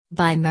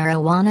Buy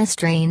marijuana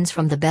strains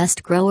from the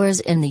best growers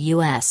in the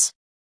U.S.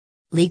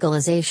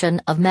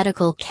 Legalization of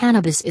medical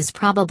cannabis is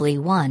probably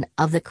one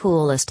of the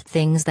coolest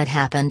things that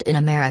happened in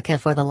America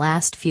for the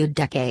last few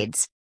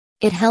decades.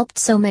 It helped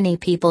so many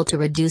people to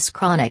reduce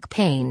chronic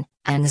pain,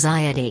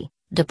 anxiety,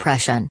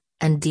 depression,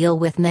 and deal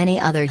with many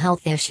other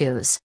health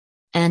issues.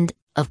 And,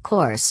 of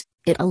course,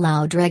 it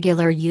allowed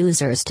regular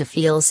users to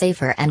feel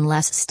safer and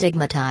less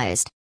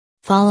stigmatized.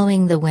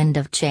 Following the wind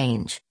of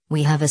change,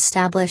 we have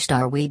established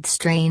our weed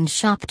strain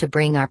shop to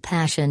bring our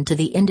passion to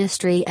the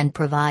industry and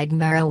provide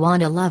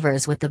marijuana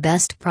lovers with the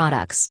best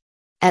products.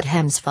 At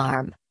Hems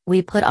Farm,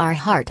 we put our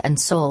heart and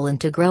soul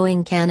into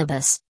growing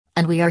cannabis,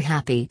 and we are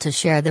happy to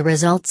share the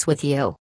results with you.